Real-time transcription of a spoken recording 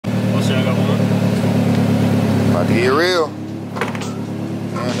Be real.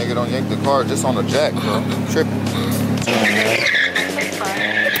 Man, nigga don't yank the car just on the jack, bro. Tripping.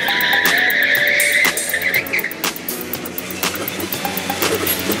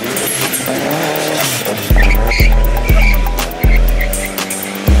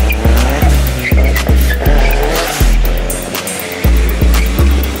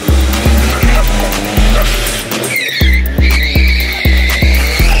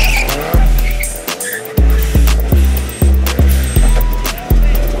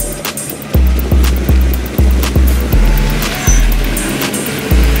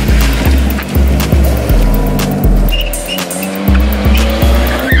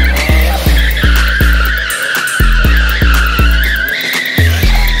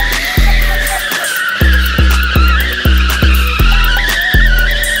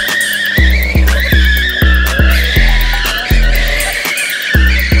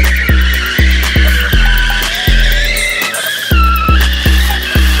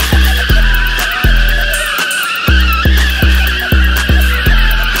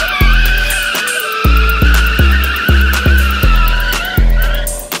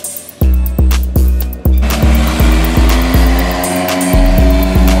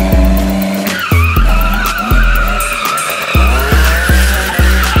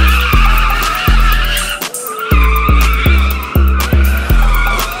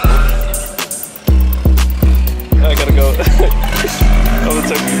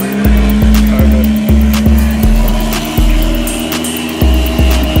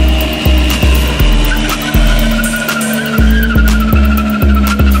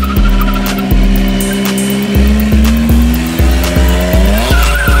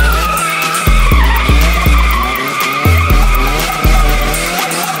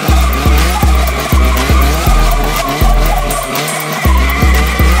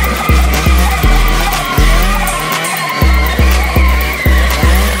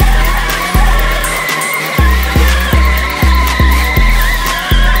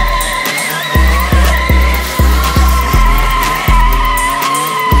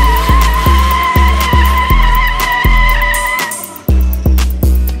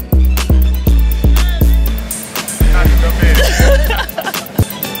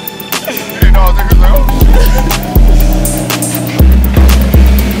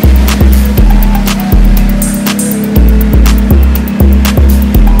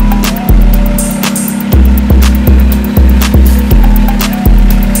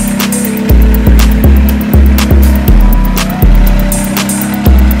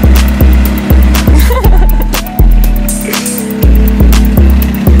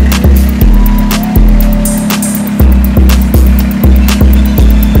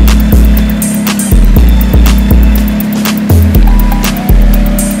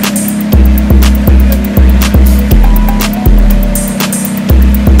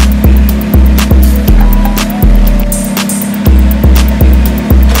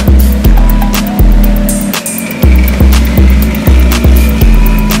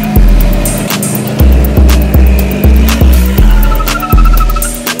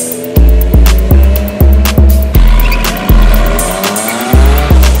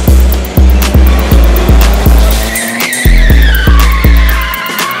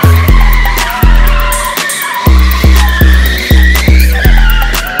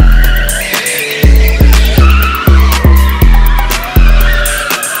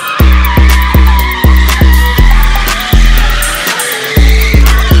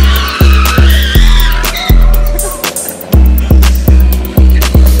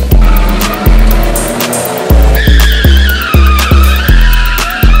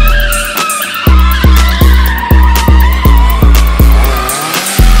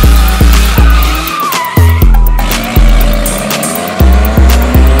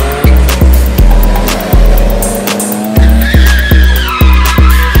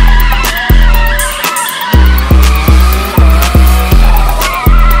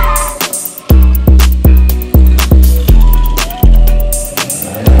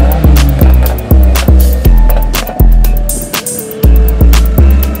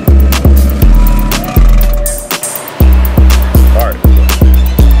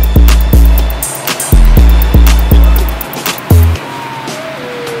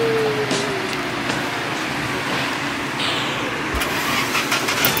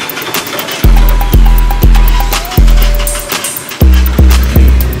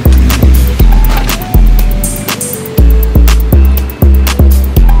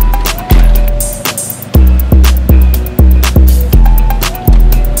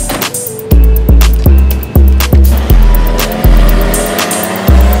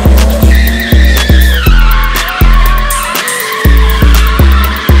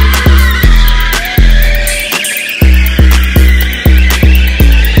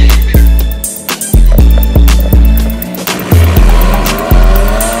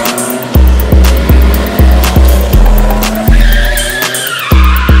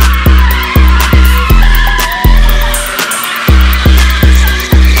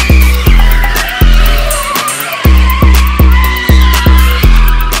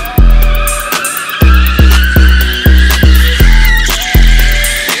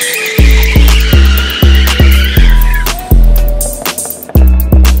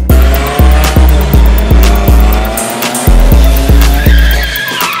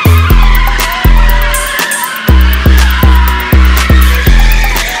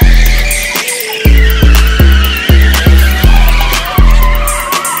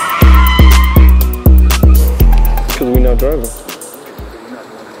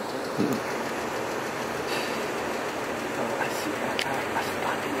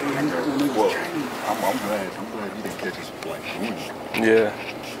 Well, I'm glad you didn't catch us like doing it. Yeah. You know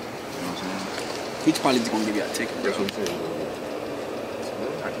what I'm saying? He's probably just gonna give you a ticket. That's what I'm saying.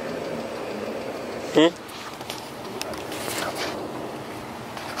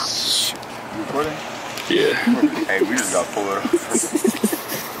 You recording? Yeah. Hey, we just got pulled up.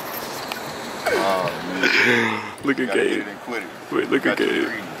 Oh, man. Look at Gabe. Wait, look at Gabe.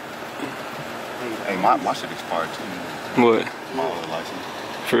 Hey, my shit expired too. What? My other license.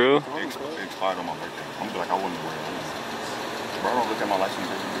 For real? It expired on my birthday. I'm gonna be like, I wouldn't wear it. Bro, I don't look at my license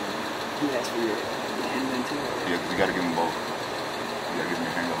every day. He asked for your handgun too. Yeah, because you gotta give them both. You gotta give me a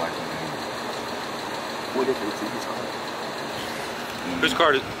handgun license. What if it's in his car? Whose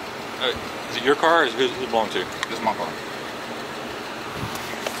car is it your car or is it belong to? This is my car.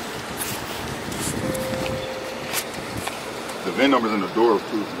 The VIN number's in the door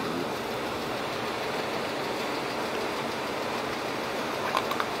too.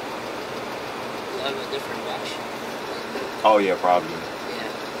 Have a different dash. Oh yeah, probably.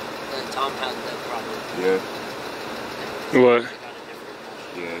 Yeah. Tom has that problem. Yeah. What? Got a different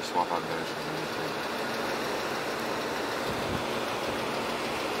dash. Yeah, swap out dash.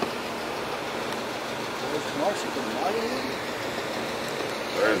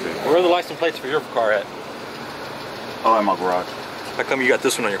 Where is it? Where are the license plates for your car at? Oh, in my garage. How come you got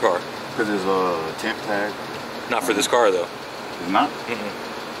this one on your car? Because it's a temp tag. Not for this car though. It's not?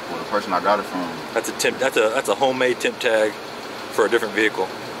 Mm-mm. Well, the person I got it from. That's a temp. That's a homemade temp tag for a different vehicle.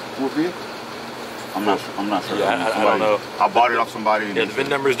 What vehicle? I'm not sure. Yeah, I don't know. I bought it off somebody. Yeah, the VIN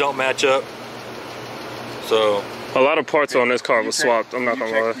numbers don't match up. So A lot of parts on this car was swapped. I'm not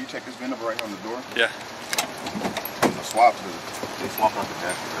gonna lie. Can you check this VIN number right here on the door? yeah. I swapped it. They swapped out the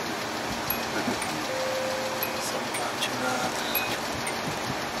dash already.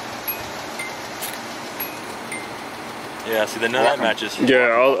 Yeah. See, then none of that matches.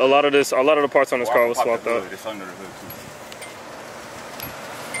 Yeah, a lot of the parts on this car was swapped out. It's under the hood too.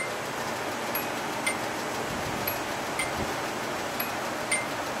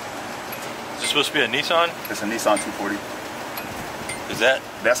 Is this supposed to be a Nissan? It's a Nissan 240. Is that?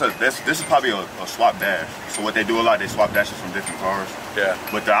 This is probably a swap dash. So what they do a lot, they swap dashes from different cars. Yeah.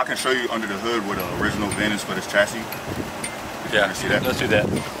 But I can show you under the hood where the original VIN is for this chassis. If you Yeah. wanna see that. Let's do that.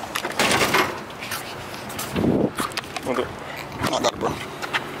 Okay. I got it, bro.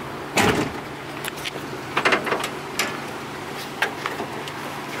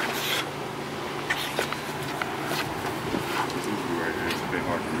 It's a bit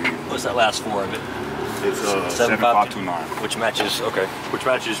hard to read. What's that last four of it? It's 7529. Which matches? Okay. Which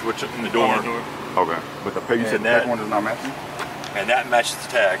matches? Which in the door? Okay. But the you said And that that- one does not match you? And that matches the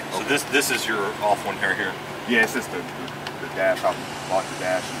tag. So this is your off one here. Yeah, it's just the dash. I bought the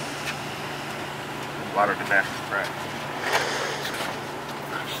dash. And a lot of the dash is cracked.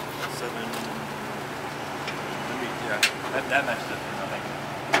 7. Yeah. That matches it. I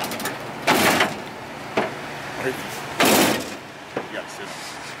think. You got to sit.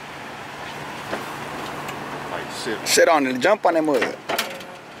 Like sit. Sit on it, jump on that mud.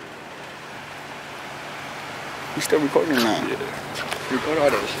 You still recording now? Yeah. Record all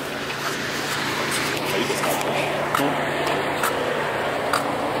that shit. Oh, you can stop that.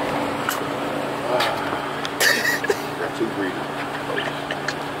 Got too greedy.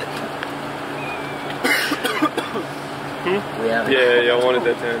 Yeah, y'all wanted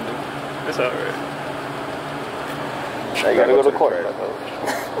that tandem. That's alright. I gotta go to court.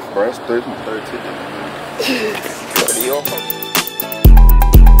 Bro, it's 32. Go to your